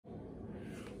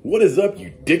What is up,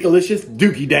 you dickalicious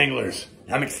dookie danglers?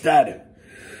 I'm McStud.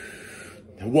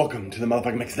 And welcome to the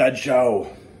motherfucking McStud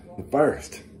Show. But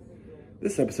first,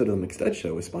 this episode of the McStud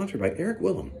Show is sponsored by Eric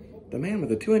Willem, the man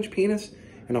with a 2-inch penis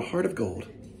and a heart of gold.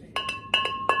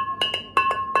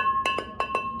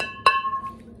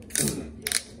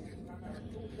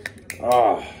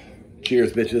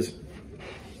 Cheers, bitches.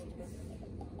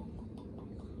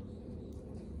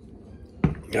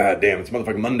 God damn, it's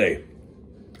motherfucking Monday.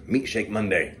 Meat Shake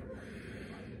Monday.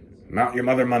 Mount Your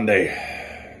Mother Monday.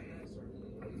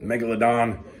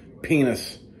 Megalodon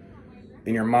penis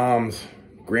in your mom's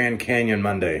Grand Canyon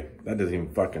Monday. That doesn't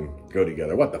even fucking go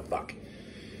together. What the fuck?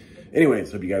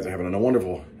 Anyways, hope you guys are having a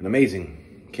wonderful and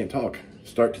amazing, can't talk,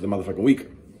 start to the motherfucking week.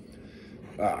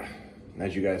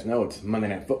 As you guys know, it's Monday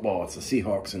Night Football. It's the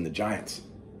Seahawks and the Giants.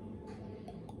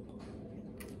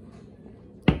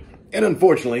 And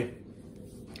unfortunately,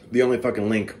 the only fucking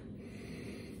link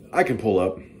I can pull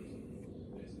up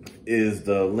is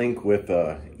the link with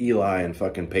Eli and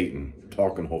fucking Peyton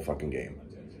talking the whole fucking game.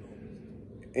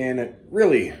 And it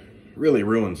really, really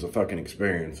ruins the fucking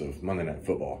experience of Monday Night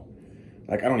Football.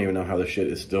 Like, I don't even know how this shit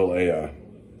is still a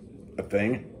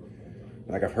thing.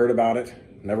 Like, I've heard about it,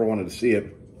 never wanted to see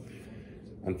it.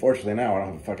 Unfortunately, now I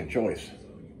don't have a fucking choice.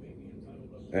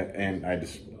 And I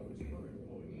just...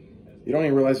 You don't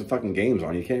even realize the fucking game's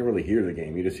on. You can't really hear the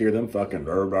game. You just hear them fucking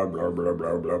blah, blah, blah, blah,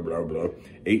 blah, blah, blah, blah.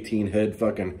 18-head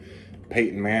fucking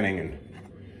Peyton Manning and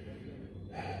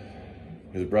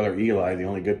his brother Eli. The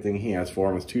only good thing he has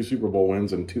for him is 2 Super Bowl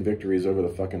wins and 2 victories over the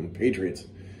fucking Patriots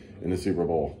in the Super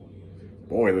Bowl.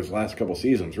 Boy, those last couple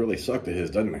seasons really sucked at his,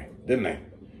 didn't they?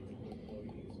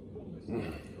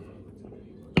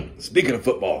 Speaking of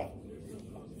football,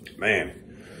 man,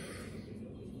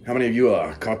 how many of you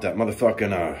caught that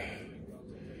motherfucking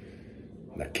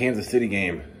that Kansas City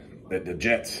game that the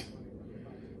Jets,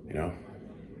 you know,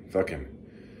 fucking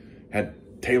had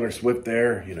Taylor Swift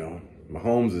there, you know,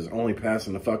 Mahomes is only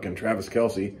passing the fucking Travis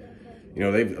Kelce. You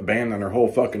know, they've abandoned their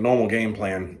whole fucking normal game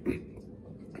plan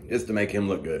just to make him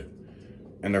look good.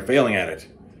 And they're failing at it,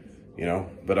 you know,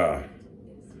 but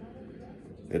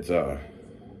it's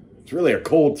really a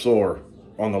cold sore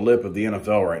on the lip of the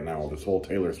NFL right now, this whole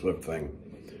Taylor Swift thing.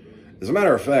 As a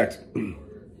matter of fact,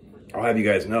 I'll have you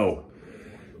guys know,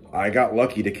 I got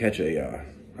lucky to catch I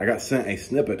got sent a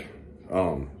snippet,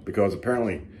 because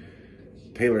apparently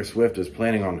Taylor Swift is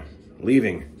planning on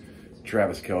leaving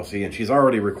Travis Kelce, and she's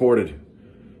already recorded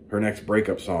her next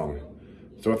breakup song.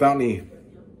 So without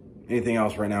anything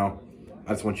else right now, I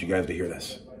just want you guys to hear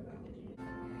this.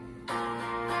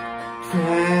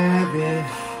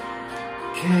 Travis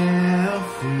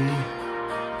Kelce,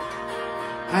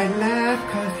 I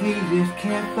laugh cause he just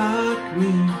can't fuck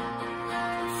me.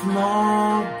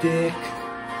 Small dick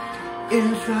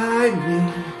inside me,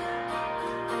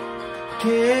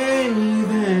 can't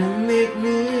even make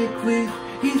me quit.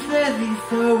 He says he's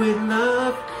so in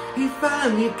love, he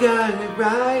finally got it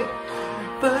right,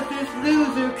 but this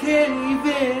loser can't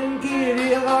even get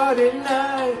it hard at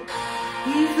night.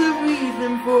 He's the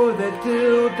reason for the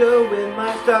dildo in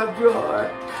my top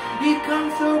drawer. He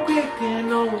comes so quick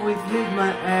and always leaves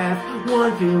my ass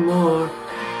wanting more.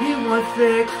 He wants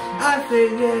sex, I say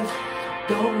yes,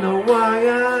 don't know why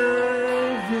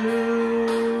I do.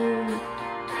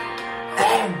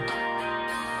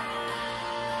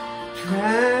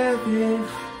 Travis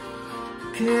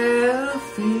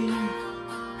Kelce,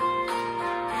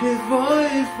 his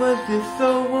voice was just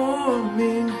so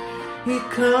warming. He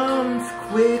comes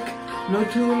quick, no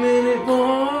 2-minute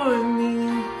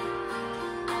warning.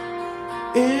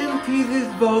 Empties his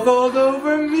balls all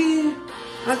over me.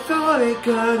 I thought I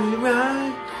got it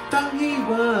right, thought he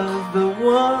was the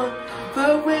one.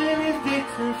 But when his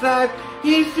dick's inside,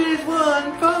 he's just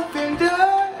one pump and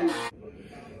done.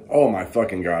 Oh my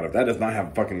fucking God, if that does not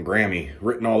have fucking Grammy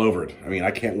written all over it, I mean,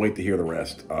 I can't wait to hear the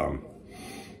rest.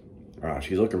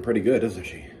 She's looking pretty good, isn't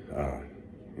she?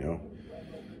 You know,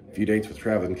 a few dates with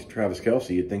Travis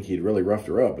Kelce, you'd think he'd really roughed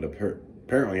her up, but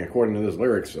apparently, according to his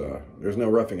lyrics, there's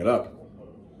no roughing it up.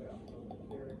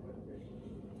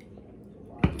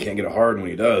 Can't get it hard when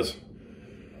he does.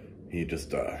 He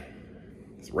just,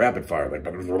 it's rapid fire, like,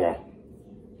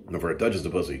 whenever it touches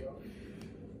the pussy,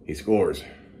 he scores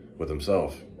with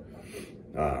himself.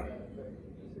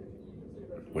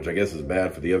 Which I guess is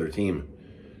bad for the other team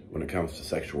when it comes to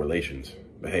sexual relations.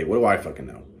 But hey, what do I fucking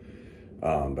know?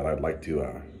 But I'd like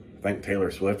to thank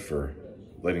Taylor Swift for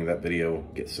letting that video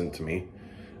get sent to me.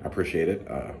 I appreciate it.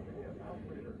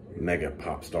 Mega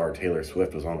pop star Taylor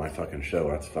Swift was on my fucking show.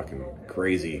 That's fucking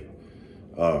crazy.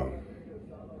 I'm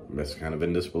just kind of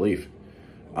in disbelief.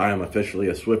 I am officially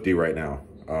a Swiftie right now.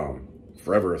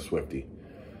 Forever a Swiftie.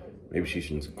 Maybe she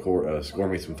should score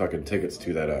me some fucking tickets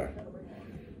to that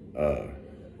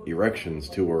Erections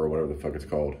tour or whatever the fuck it's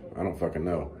called. I don't fucking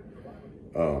know.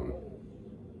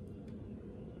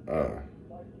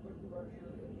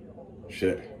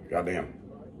 Shit. Goddamn.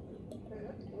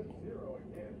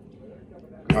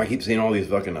 I keep seeing all these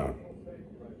fucking,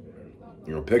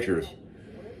 pictures.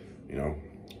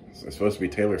 It's supposed to be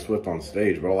Taylor Swift on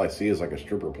stage, but all I see is like a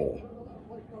stripper pole.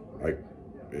 Like,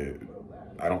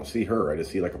 I don't see her. I just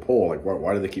see like a pole. Like,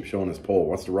 why do they keep showing this pole?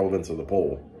 What's the relevance of the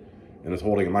pole? And it's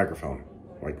holding a microphone.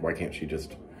 Like, why can't she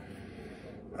just,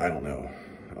 I don't know.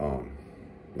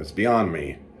 It's beyond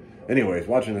me. Anyways,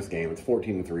 watching this game, it's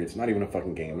 14-3. It's not even a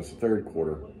fucking game. It's the third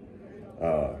quarter.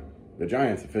 The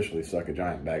Giants officially suck a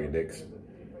giant bag of dicks.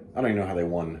 I don't even know how they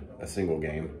won a single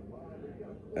game.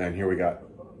 And here we got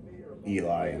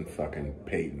Eli and fucking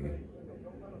Peyton.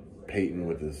 Peyton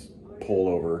with his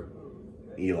pullover.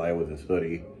 Eli with his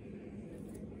hoodie.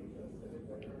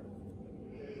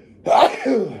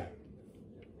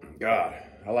 God,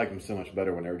 I like them so much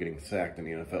better when they were getting sacked in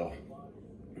the NFL.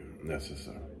 That's just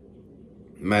a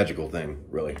magical thing,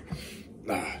 really.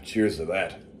 Cheers to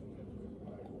that.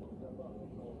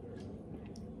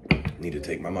 Need to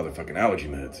take my motherfucking allergy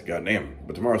meds. Goddamn.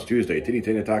 But tomorrow's Tuesday. Titty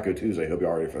Titty Taco Tuesday. Hope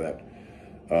you're all ready for that.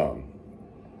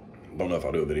 Don't know if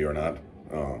I'll do a video or not.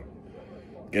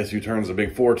 Guess who turns the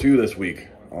big 4-2 this week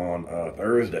on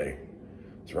Thursday?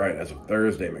 That's right. As of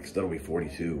Thursday, McStud will be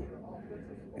 42.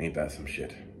 Ain't that some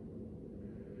shit?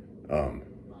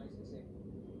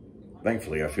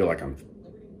 Thankfully, I feel like I'm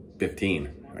 15.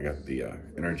 I got the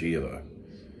energy of a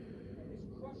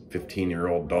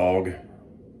 15-year-old dog.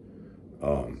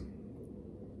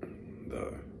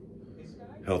 The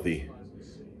healthy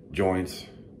joints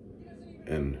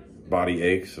and body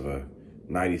aches of a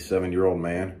 97-year-old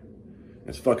man.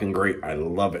 It's fucking great. I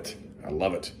love it. I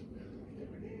love it.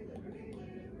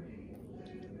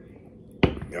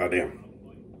 Goddamn.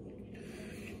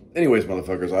 Anyways,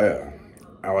 motherfuckers,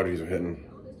 allergies are hitting.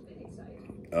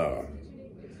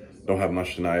 Don't have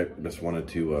much tonight. Just wanted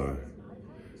to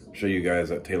show you guys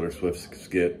that Taylor Swift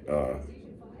skit.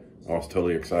 I was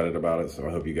totally excited about it, so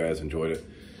I hope you guys enjoyed it.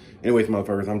 Anyways,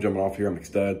 motherfuckers, I'm jumping off here. I'm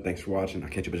McStud. Thanks for watching. I'll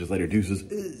catch you bitches later. Deuces.